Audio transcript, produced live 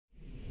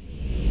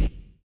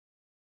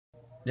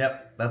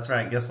Yep, that's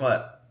right. Guess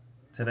what?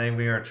 Today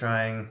we are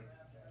trying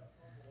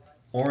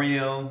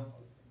Oreo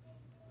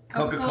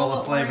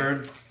Coca-Cola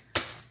flavored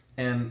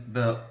and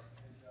the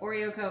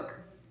Oreo Coke.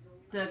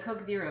 The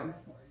Coke Zero.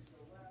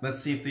 Let's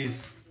see if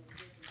these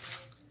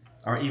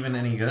are even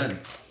any good.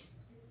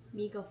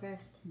 Me go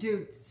first.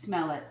 Dude,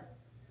 smell it.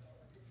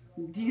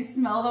 Do you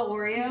smell the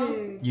Oreo?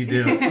 Dude. You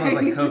do. It smells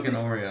like Coke and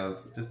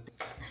Oreos. Just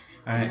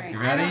all right, you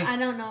ready? I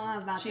don't know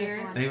about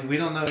Cheers. this Hey, one. we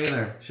don't know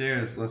either.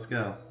 Cheers. Let's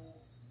go.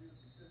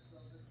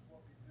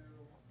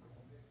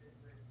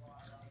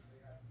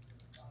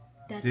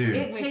 Dude.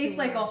 It tastes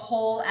like a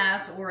whole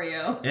ass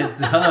Oreo. It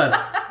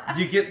does.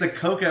 You get the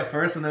Coke at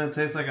first, and then it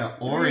tastes like an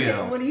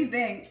Oreo. What do you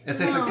think? It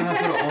tastes like someone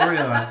put an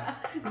Oreo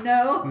in.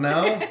 No.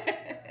 No?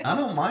 I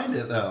don't mind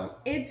it though.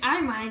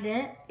 I mind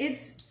it.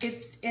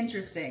 It's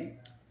interesting.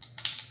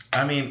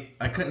 I mean,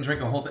 I couldn't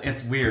drink a whole thing.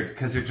 It's weird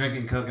because you're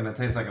drinking Coke and it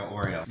tastes like an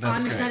Oreo. That's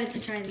I'm great. excited to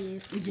try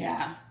these.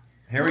 Yeah.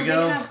 Here we They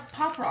go. have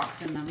Pop Rocks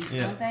in them,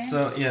 don't they?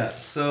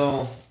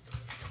 So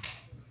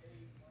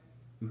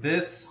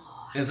this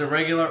is a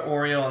regular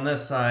Oreo on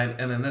this side,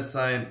 and then this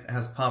side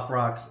has Pop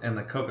Rocks and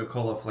the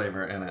Coca-Cola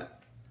flavor in it.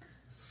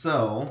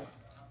 So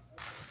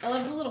I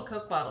love the little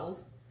Coke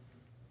bottles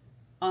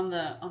on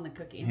the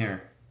cookie.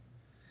 here.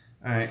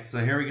 All right, so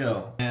here we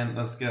go, and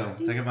let's go.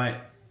 Take a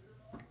bite.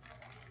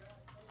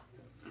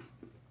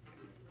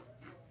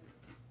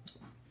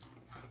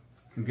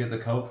 You get the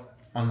Coke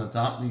on the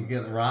top, you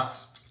get the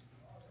rocks.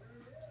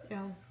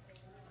 Yeah.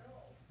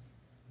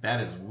 That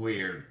is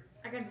weird.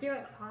 I can feel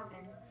it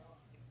popping.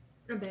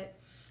 A bit.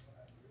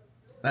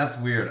 That's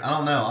weird. I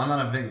don't know. I'm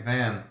not a big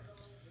fan.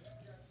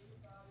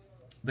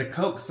 The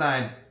Coke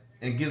side,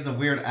 it gives a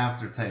weird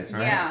aftertaste,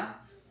 right? Yeah.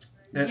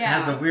 It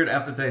has a weird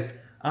aftertaste.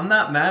 I'm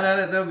not mad at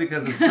it though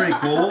because it's pretty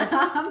cool.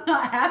 I'm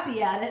not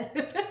happy at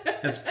it.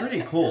 It's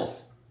pretty cool.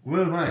 What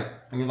do you think?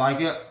 You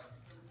like it?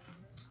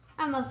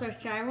 I'm not so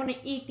sure. I want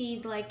to eat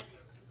these like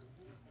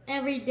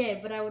every day,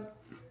 but I would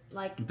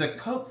like. The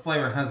Coke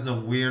flavor has the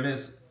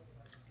weirdest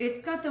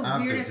It's got the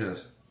aftertaste.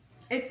 weirdest.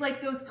 It's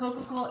like those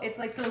Coca-Cola. It's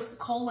like those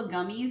cola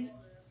gummies,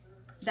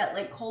 that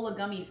like cola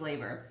gummy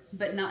flavor,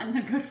 but not in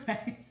a good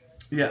way.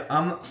 Yeah,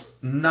 I'm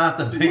not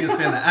the biggest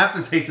fan. The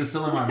aftertaste is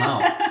still in my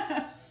mouth.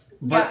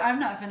 But yeah, I'm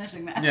not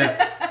finishing that.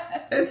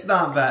 yeah, it's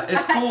not bad.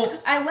 It's cool.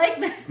 I like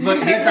this. Look,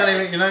 he's not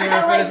even. You're not even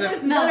I like finishing.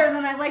 this better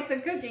than I like the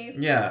cookies.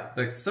 Yeah,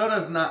 the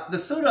soda's not. The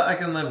soda I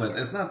can live with.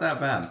 It's not that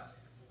bad.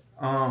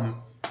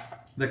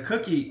 The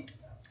cookie.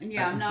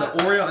 Yeah, I'm it's not.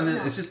 the Oreo, and then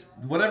no. it's just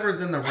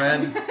whatever's in the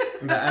red,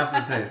 the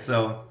aftertaste.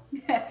 So,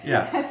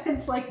 yeah.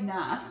 It's like,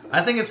 nah.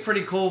 I think it's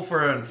pretty cool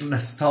for a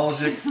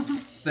nostalgic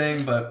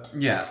thing, but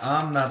yeah,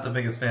 I'm not the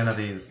biggest fan of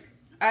these.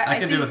 I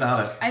can do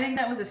without it. I think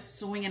that was a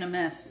swing and a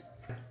miss.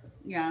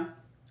 Yeah.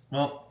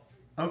 Well,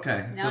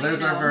 okay. Now So there's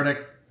you our know.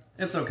 verdict.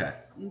 It's okay.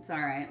 It's all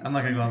right. I'm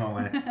not gonna go on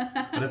my way,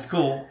 but it's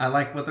cool. I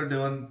like what they're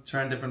doing,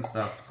 trying different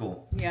stuff.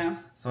 Cool. Yeah.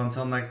 So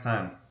until next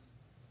time,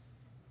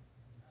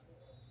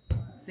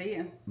 See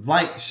you.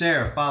 like,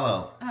 share,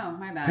 follow. Oh,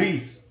 my bad.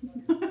 Peace.